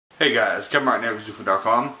Hey guys, Kevin Martin here with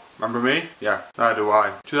XUFN.com. Remember me? Yeah, neither do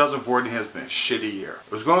I. 2014 has been a shitty year.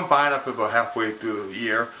 It was going fine up about halfway through the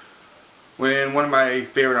year when one of my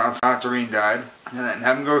favorite aunts, Aunt Doreen, died. And then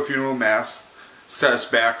having to go to a funeral mass set us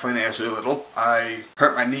back financially a little. I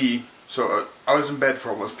hurt my knee, so I was in bed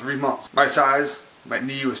for almost 3 months. My size, my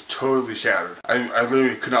knee was totally shattered. I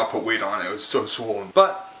literally could not put weight on it. It was so swollen.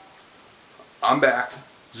 But I'm back.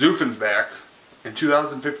 XUFN's back. And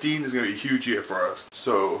 2015 is going to be a huge year for us.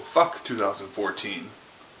 So fuck 2014.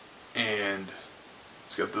 And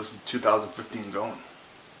let's get this 2015 going.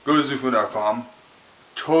 Go to XUFN.com.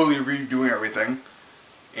 Totally redoing everything.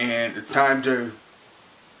 And it's time to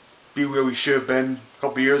be where we should have been a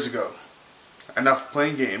couple years ago. Enough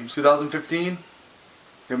playing games. 2015,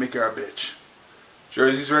 gonna make it our bitch.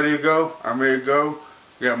 Jersey's ready to go. I'm ready to go.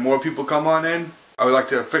 We got more people come on in. I would like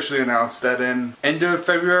to officially announce that in end of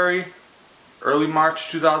February, early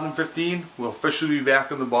March 2015, we'll officially be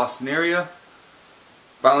back in the Boston area.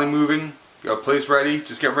 Finally moving, got a place ready,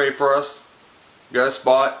 just get ready for us. Got a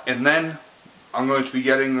spot, and then I'm going to be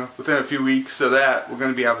getting, within a few weeks of that, we're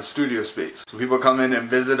going to be having a studio space. So people come in and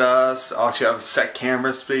visit us. I'll actually have set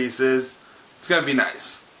camera spaces. It's going to be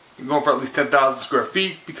nice. We're going for at least 10,000 square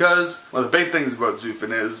feet because one of the big things about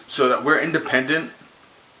XUFN is so that we're independent.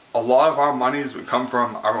 A lot of our monies would come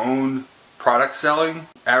from our own product selling,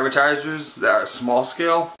 advertisers that are small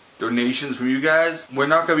scale, donations from you guys. We're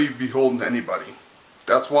not going to be beholden to anybody.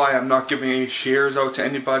 That's why I'm not giving any shares out to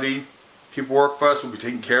anybody. People work for us, will be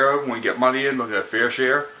taken care of. When we get money in, they'll get a fair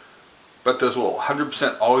share. But this will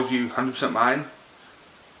 100% always be 100% mine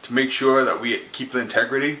to make sure that we keep the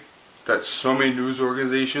integrity that so many news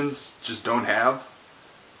organizations just don't have.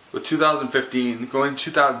 With 2015, going to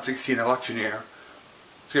 2016 election year,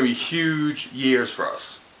 it's going to be huge years for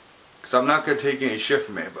us. Because I'm not going to take any shit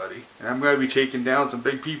from anybody. And I'm going to be taking down some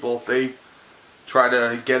big people if they try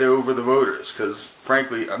to get over the voters. Because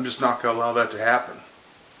frankly, I'm just not going to allow that to happen.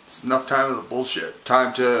 It's enough time of the bullshit.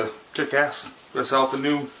 Time to kick ass. Get myself a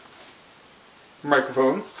new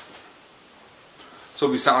microphone. So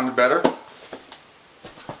it'll be sounding better.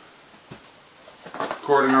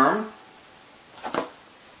 Recording arm.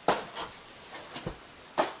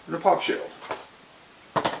 And a pop shield.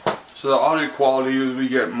 So the audio quality as we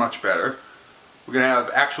get much better. We're going to have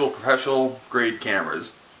actual professional grade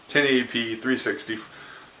cameras. 1080p, 360.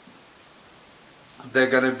 They're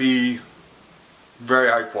going to be very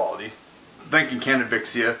high quality. I'm thinking Canon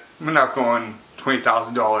Vixia. I'm not going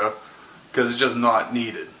 $20,000 because it's just not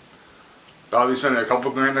needed. But I'll be spending a couple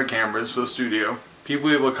grand on cameras for the studio. People will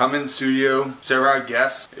be able to come in the studio, say our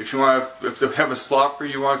guests. If you want, if they have a slot where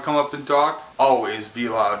you want to come up and talk, always be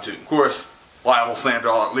allowed to. Of course, liable slander,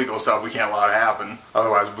 all that legal stuff, we can't allow to happen.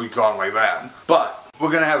 Otherwise, we'd gone like that. But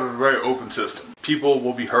we're going to have a very open system. People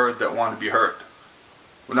will be heard that want to be heard.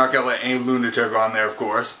 We're not going to let any lunatic on there, of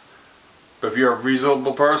course. But if you're a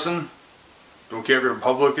reasonable person, don't care if you're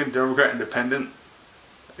Republican, Democrat, Independent,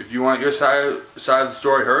 if you want your side of the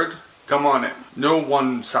story heard, come on in. No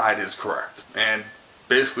one side is correct. And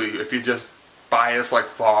basically, if you're just biased like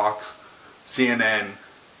Fox, CNN,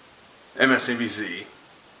 MSNBC,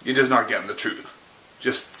 you're just not getting the truth.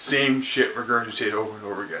 Just same shit regurgitated over and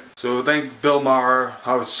over again. So thank Bill Maher,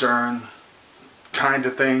 Howard Stern, kind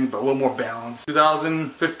of thing, but a little more balanced.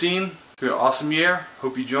 2015, it's gonna be an awesome year.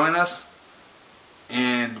 Hope you join us.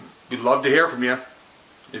 And we'd love to hear from you.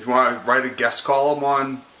 If you want to write a guest column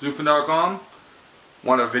on XUFN.com,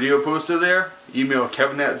 want a video posted there, email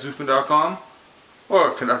kevin@XUFN.com, or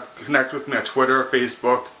connect with me on Twitter,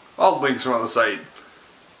 Facebook. All the links are on the site.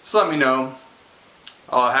 Just let me know.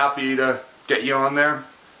 I'll happy to get you on there.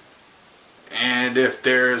 And if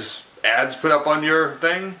there's ads put up on your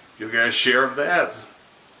thing, you'll get a share of the ads.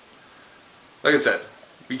 Like I said,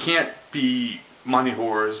 we can't be money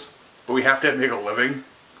whores, but we have to make a living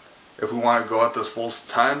if we want to go at this full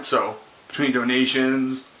time. So between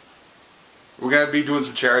donations, we're going to be doing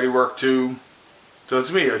some charity work too. So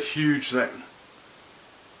it's going to be a huge thing.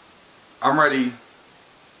 I'm ready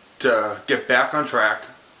to get back on track.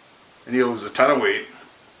 I need to lose a ton of weight.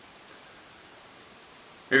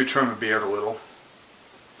 Maybe trim my beard a little.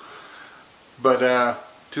 But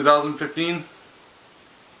 2015,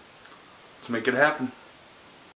 let's make it happen.